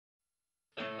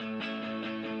Hi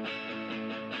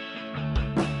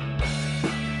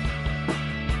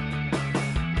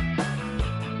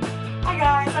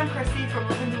guys, I'm Christy from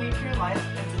Living the Weed Free Life,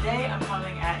 and today I'm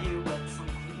coming at you with some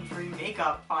gluten-free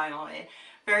makeup, finally.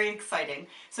 Very exciting.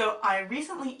 So I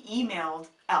recently emailed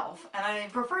e.l.f, and I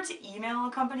prefer to email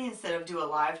a company instead of do a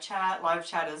live chat. Live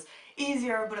chat is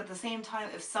easier, but at the same time,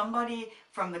 if somebody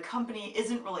from the company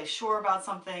isn't really sure about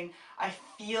something, I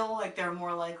feel like they're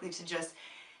more likely to just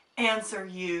answer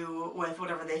you with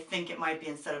whatever they think it might be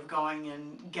instead of going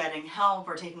and getting help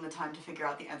or taking the time to figure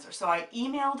out the answer. So I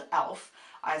emailed e.l.f,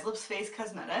 Eyes, Lips, Face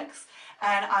Cosmetics,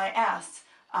 and I asked,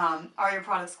 are your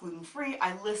products gluten-free?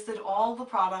 I listed all the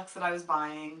products that I was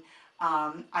buying.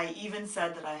 I even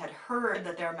said that I had heard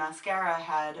that their mascara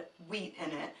had wheat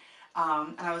in it,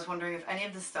 and I was wondering if any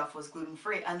of this stuff was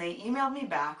gluten-free. And they emailed me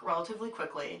back relatively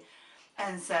quickly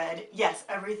and said, yes,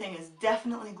 everything is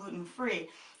definitely gluten-free,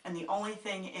 and the only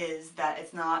thing is that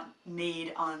it's not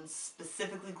made on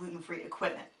specifically gluten-free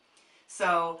equipment.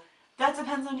 So that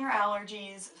depends on your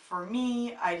allergies. For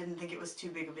me, I didn't think it was too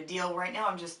big of a deal. Right now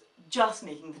I'm just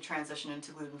making the transition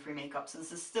into gluten-free makeup, so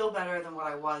this is still better than what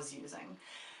I was using.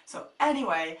 So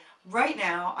anyway, right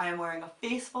now I am wearing a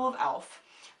face full of e.l.f.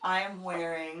 I am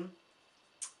wearing,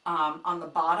 on the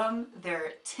bottom,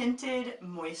 their tinted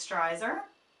moisturizer.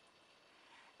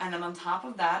 And then on top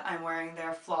of that, I'm wearing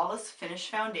their Flawless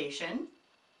Finish Foundation.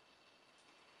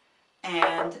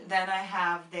 And then I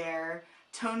have their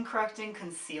Tone Correcting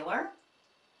Concealer.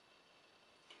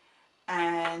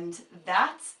 And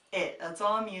that's it. That's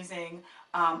all I'm using.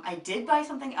 I did buy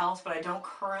something else, but I don't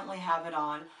currently have it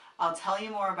on. I'll tell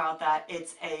you more about that.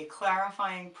 It's a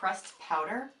clarifying pressed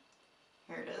powder.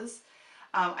 Here it is.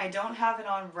 I don't have it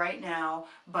on right now,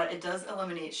 but it does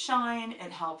eliminate shine.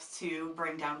 It helps to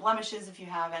bring down blemishes if you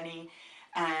have any,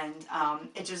 and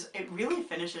it really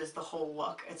finishes the whole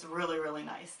look. It's really, really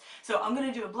nice. So I'm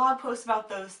going to do a blog post about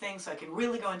those things so I can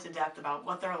really go into depth about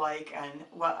what they're like and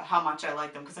how much I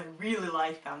like them, because I really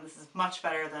like them. This is much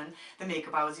better than the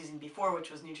makeup I was using before, which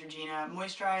was Neutrogena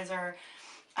moisturizer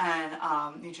and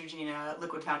Neutrogena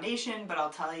liquid foundation, but I'll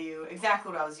tell you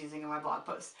exactly what I was using in my blog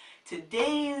post.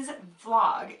 Today's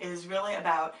vlog is really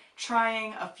about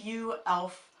trying a few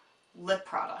e.l.f. lip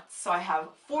products. So I have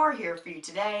 4 here for you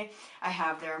today. I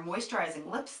have their moisturizing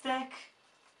lipstick,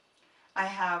 I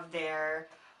have their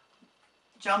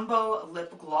jumbo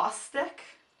lip gloss stick,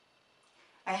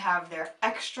 I have their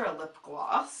extra lip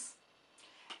gloss,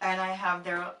 and I have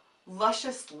their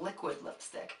Luscious liquid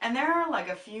lipstick. And there are like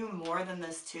a few more than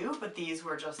this too, but these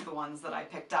were just the ones that I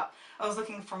picked up. I was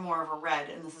looking for more of a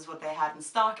red, and this is what they had in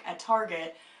stock at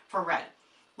Target for red.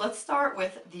 Let's start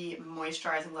with the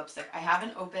moisturizing lipstick. I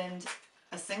haven't opened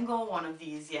a single one of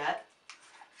these yet,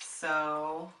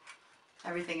 so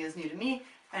everything is new to me.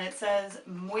 And it says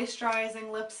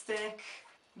moisturizing lipstick.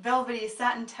 Velvety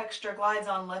satin texture glides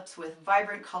on lips with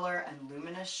vibrant color and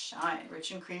luminous shine.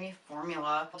 Rich and creamy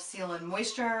formula. Seal in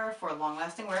moisture for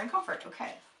long-lasting wear and comfort.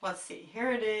 Okay, let's see. Here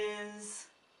it is.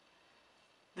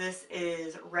 This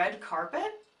is Red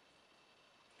Carpet.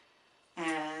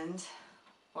 And,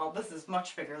 well, this is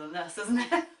much bigger than this, isn't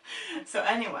it? So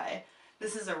anyway,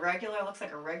 this is a regular, looks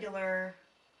like a regular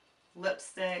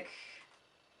lipstick.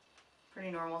 Pretty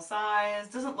normal size.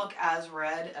 Doesn't look as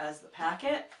red as the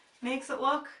packet makes it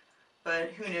look,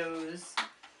 but who knows.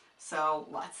 So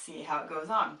let's see how it goes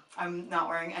on. I'm not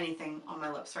wearing anything on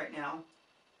my lips right now.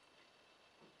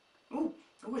 Ooh,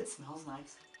 ooh, it smells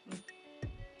nice.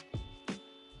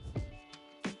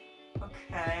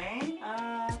 Okay.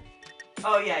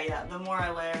 Oh yeah, the more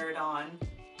I layer it on,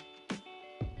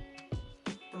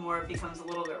 the more it becomes a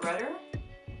little bit redder.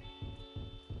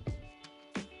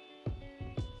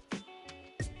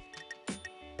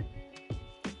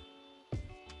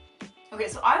 Okay,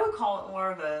 so I would call it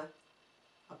more of a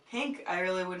pink. I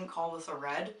really wouldn't call this a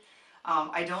red.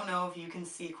 I don't know if you can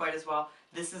see quite as well.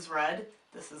 This is red.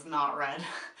 This is not red.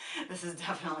 This is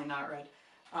definitely not red.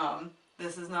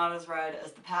 This is not as red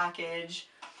as the package.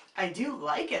 I do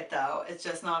like it though. It's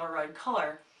just not a red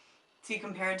color. See,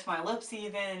 compared to my lips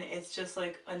even, it's just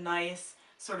like a nice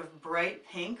sort of bright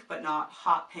pink, but not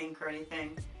hot pink or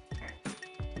anything. Here.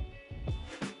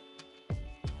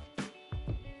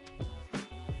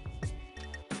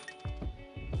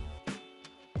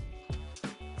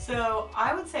 So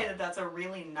I would say that that's a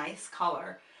really nice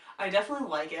color. I definitely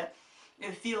like it.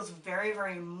 It feels very,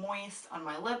 very moist on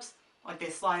my lips. Like they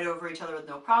slide over each other with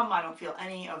no problem. I don't feel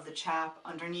any of the chap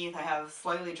underneath. I have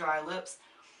slightly dry lips.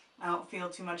 I don't feel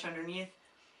too much underneath.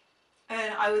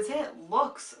 And I would say it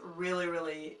looks really,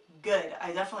 really good.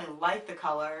 I definitely like the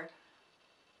color.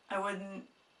 I wouldn't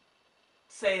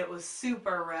say it was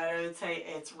super red. I would say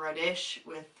it's reddish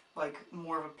with like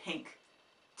more of a pink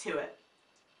to it.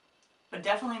 But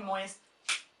definitely moist.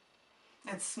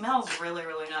 It smells really,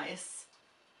 really nice.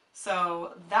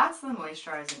 So that's the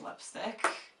moisturizing lipstick.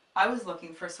 I was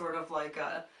looking for sort of like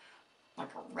a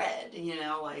red, you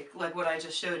know, like what I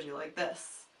just showed you, like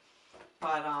this.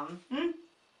 But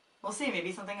we'll see.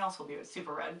 Maybe something else will be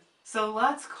super red. So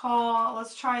let's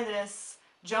try this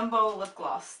jumbo lip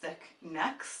gloss stick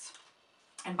next.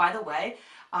 And by the way,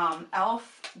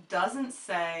 e.l.f. doesn't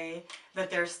say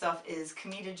that their stuff is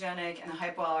comedogenic and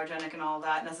hypoallergenic and all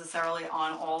that necessarily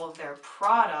on all of their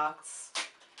products,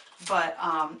 but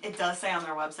it does say on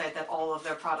their website that all of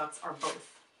their products are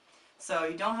both. So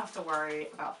you don't have to worry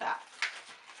about that.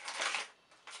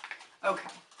 Okay,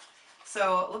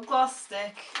 so lip gloss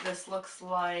stick, this looks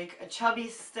like a chubby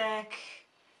stick.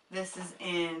 This is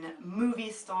in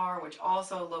Movie Star, which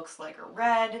also looks like a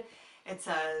red. It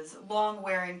says long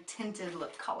wearing tinted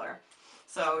lip color.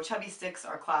 So chubby sticks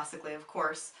are classically, of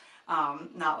course,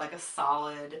 not like a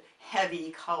solid,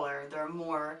 heavy color. They're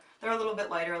a little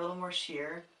bit lighter, a little more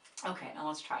sheer. Okay, now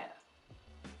let's try it.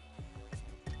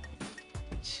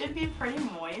 It should be pretty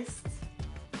moist.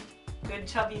 Good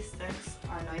chubby sticks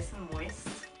are nice and moist.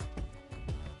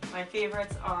 My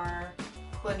favorites are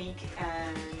Clinique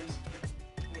and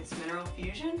it's Mineral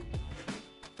Fusion.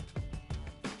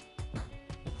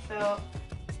 So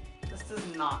this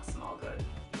does not smell good.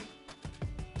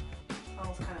 It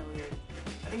smells kind of weird.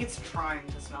 I think it's trying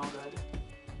to smell good.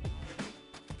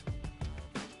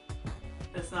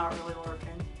 It's not really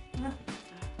working.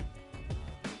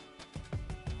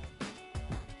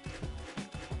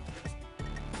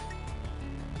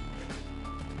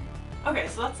 Okay,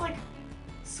 so that's like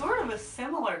sort of a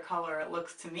similar color, it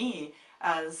looks to me,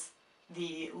 as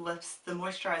the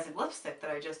moisturizing lipstick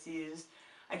that I just used.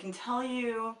 I can tell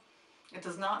you it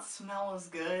does not smell as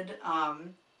good.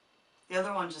 The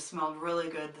other one just smelled really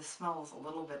good. The smell is a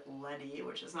little bit leady,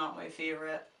 which is not my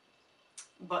favorite.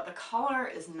 But the color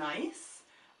is nice.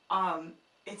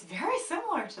 It's very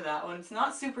similar to that one. It's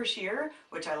not super sheer,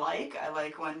 which I like. I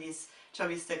like when these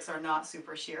chubby sticks are not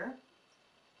super sheer.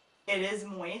 It is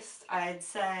moist. I'd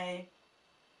say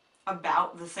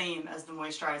about the same as the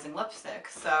moisturizing lipstick.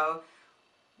 So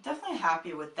definitely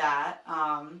happy with that.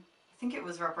 I think it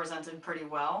was represented pretty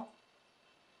well.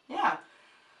 Yeah,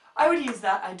 I would use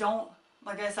that.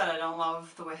 Like I said, I don't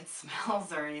love the way it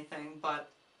smells or anything, but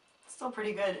it's still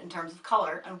pretty good in terms of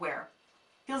color and wear.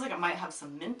 Feels like it might have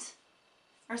some mint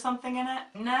or something in it.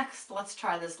 Next, let's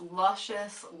try this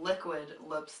Luscious liquid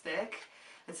lipstick.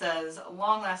 It says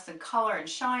long-lasting color and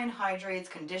shine, hydrates,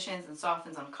 conditions, and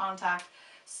softens on contact,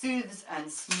 soothes and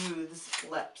smooths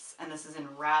lips. And this is in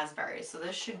raspberry. So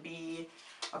this should be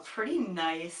a pretty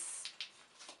nice,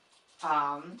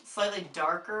 slightly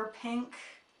darker pink.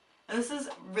 And this is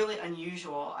really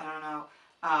unusual. I don't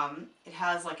know. It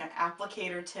has like an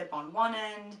applicator tip on one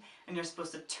end, and you're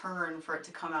supposed to turn for it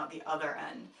to come out the other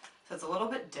end. So it's a little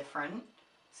bit different.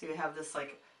 So you have this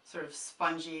like sort of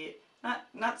spongy,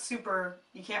 not super,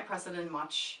 you can't press it in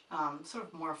much, sort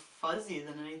of more fuzzy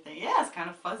than anything. Yeah, it's kind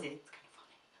of fuzzy. It's kind of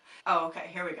funny. Oh, okay,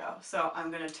 here we go. So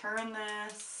I'm going to turn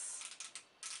this.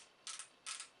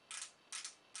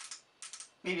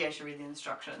 Maybe I should read the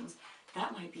instructions.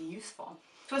 That might be useful.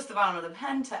 Twist the bottom of the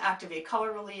pen to activate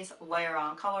color release, layer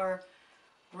on color,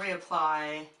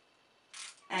 reapply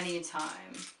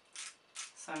anytime.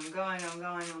 So I'm going.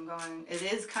 It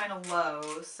is kind of low,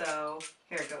 so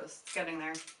here it goes. It's getting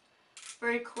there.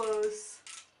 Very close.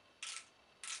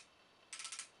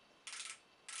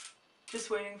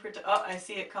 Just waiting for it to, oh, I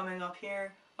see it coming up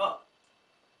here. Oh,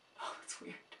 it's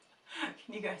weird.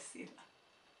 Can you guys see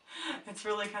that? It's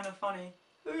really kind of funny.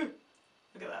 Ooh,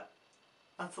 look at that.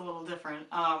 That's a little different.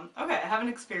 Okay, I haven't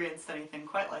experienced anything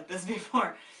quite like this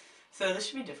before, so this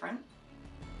should be different.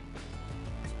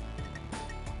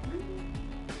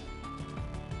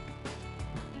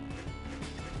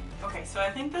 Okay, so I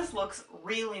think this looks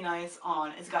really nice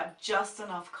on. It's got just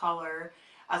enough color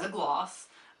as a gloss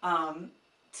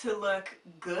to look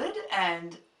good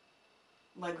and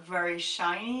like very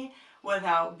shiny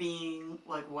without being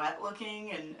like wet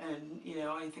looking and you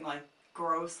know, anything like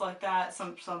gross like that.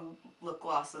 Some lip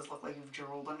glosses look like you've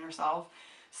drooled on yourself.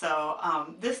 So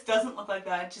this doesn't look like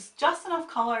that. Just enough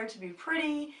color to be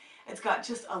pretty. It's got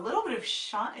just a little bit of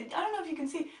shine. I don't know if you can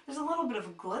see. There's a little bit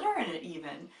of glitter in it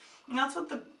even. And that's what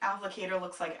the applicator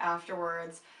looks like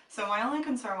afterwards. So my only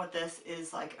concern with this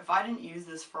is like if I didn't use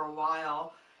this for a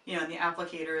while, you know, and the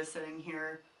applicator is sitting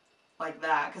here like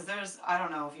that, because I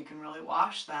don't know if you can really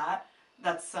wash that.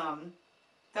 That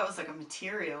was like a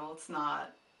material. It's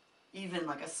not even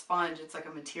like a sponge, it's like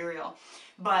a material.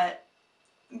 But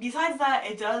besides that,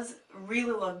 it does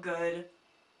really look good.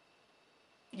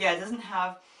 Yeah, it doesn't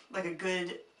have like a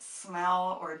good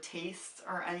smell or taste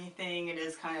or anything. It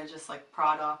is kind of just like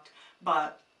product,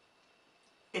 but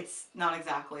it's not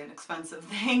exactly an expensive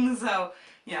thing, so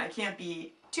yeah, I can't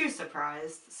be too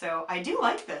surprised. So I do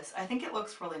like this. I think it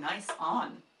looks really nice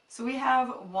on. So we have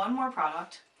one more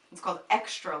product. It's called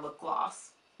Extra Lip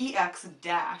Gloss.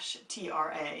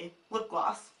 EX-TRA lip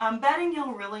gloss. I'm betting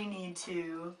you'll really need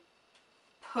to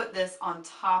put this on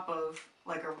top of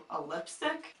like a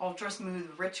lipstick. Ultra smooth,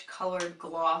 rich colored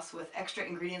gloss with extra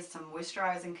ingredients to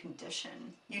moisturize and condition.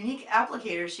 Unique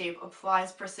applicator shape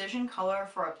applies precision color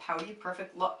for a pouty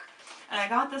perfect look. And I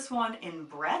got this one in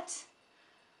Brett.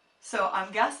 So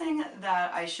I'm guessing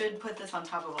that I should put this on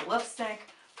top of a lipstick,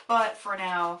 but for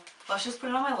now, let's just put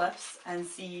it on my lips and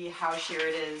see how sheer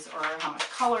it is or how much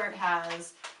color it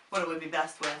has, what it would be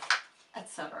best with,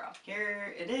 etc.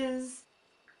 Here it is.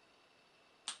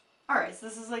 Alright, so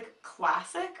this is like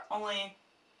classic, only,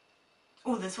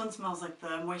 oh, this one smells like the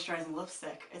moisturizing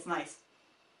lipstick. It's nice.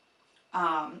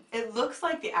 It looks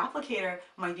like the applicator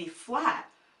might be flat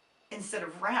instead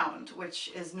of round, which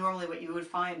is normally what you would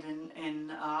find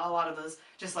in a lot of those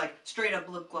just like straight up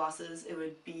lip glosses. It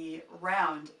would be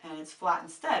round and it's flat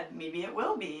instead. Maybe it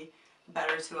will be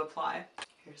better to apply.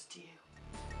 Here's to you.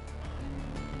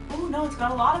 Oh no, it's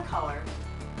got a lot of color.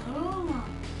 Oh.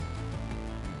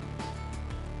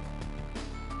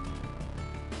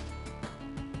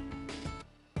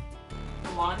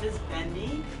 The wand is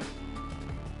bendy.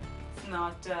 It's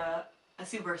not a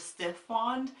super stiff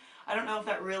wand. I don't know if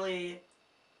that really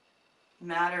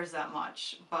matters that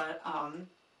much, but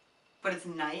it's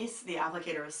nice. The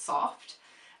applicator is soft,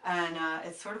 and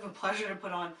it's sort of a pleasure to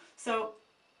put on. So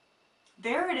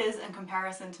there it is in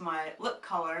comparison to my lip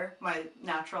color, my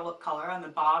natural lip color. On the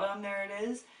bottom there it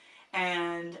is,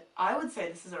 and I would say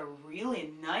this is a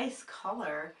really nice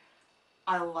color.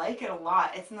 I like it a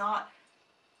lot. It's not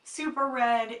super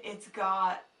red. It's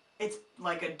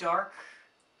like a darker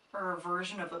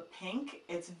version of a pink.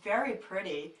 It's very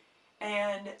pretty,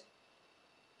 and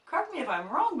correct me if I'm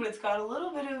wrong, but it's got a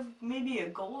little bit of maybe a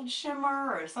gold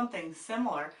shimmer or something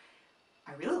similar.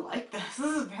 I really like this.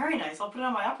 This is very nice. I'll put it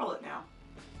on my upper lip now.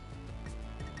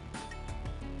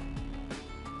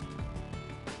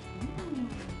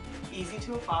 Easy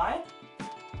to apply.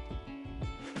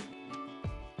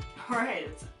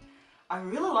 Alright, I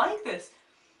really like this.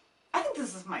 I think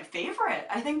this is my favorite.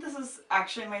 I think this is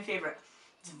actually my favorite.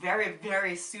 It's very,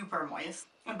 very super moist,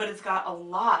 but it's got a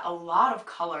lot of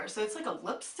color. So it's like a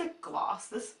lipstick gloss.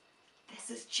 This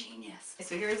is genius.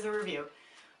 So here's the review.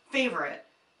 Favorite,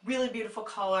 really beautiful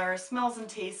color, smells and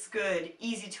tastes good,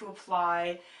 easy to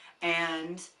apply,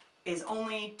 and is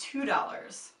only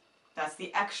 $2. That's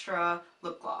the Extra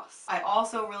lip gloss. I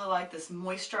also really like this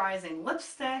moisturizing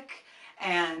lipstick,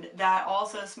 and that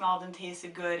also smelled and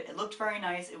tasted good. It looked very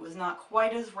nice. It was not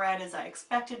quite as red as I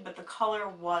expected, but the color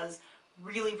was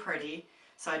really pretty,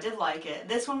 so I did like it.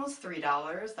 This one was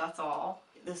 $3, that's all.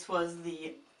 This was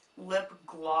the lip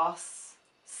gloss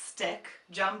stick,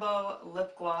 jumbo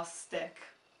lip gloss stick.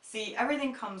 See,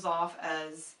 everything comes off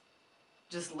as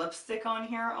just lipstick on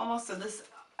here almost, so this,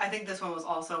 I think this one was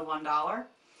also $1.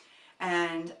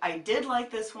 And I did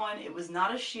like this one. It was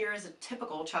not as sheer as a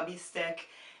typical chubby stick.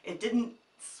 It didn't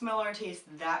smell or taste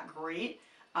that great,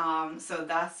 so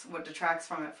that's what detracts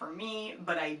from it for me,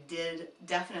 but I did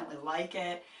definitely like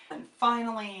it. And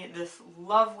finally, this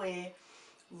lovely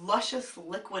Luscious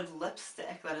liquid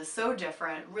lipstick that is so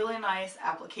different. Really nice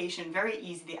application, very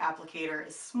easy. The applicator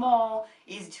is small,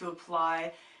 easy to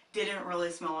apply, didn't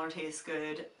really smell or taste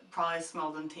good, probably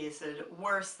smelled and tasted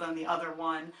worse than the other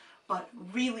one, but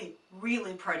really,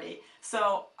 really pretty.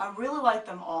 So I really like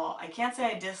them all. I can't say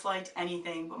I disliked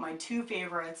anything, but my two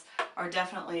favorites are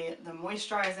definitely the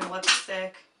moisturizing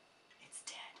lipstick, it's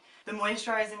dead, the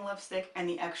moisturizing lipstick and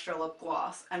the Extra lip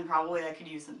gloss, and probably I could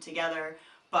use them together,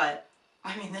 but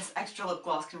I mean, this Extra lip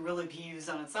gloss can really be used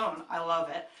on its own. I love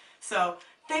it. So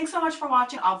thanks so much for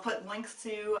watching. I'll put links to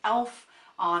e.l.f.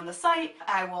 on the site.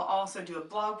 I will also do a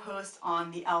blog post on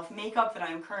the e.l.f. makeup that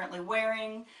I'm currently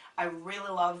wearing. I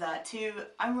really love that too.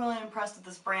 I'm really impressed with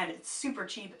this brand. It's super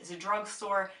cheap. It's a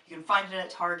drugstore. You can find it at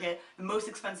Target. The most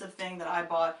expensive thing that I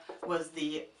bought was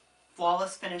the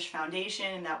Flawless Finish foundation,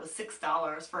 and that was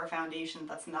 $6 for a foundation.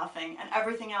 That's nothing. And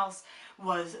everything else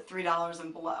was $3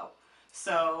 and below.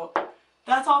 So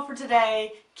that's all for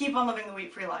today. Keep on living the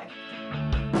wheat-free life.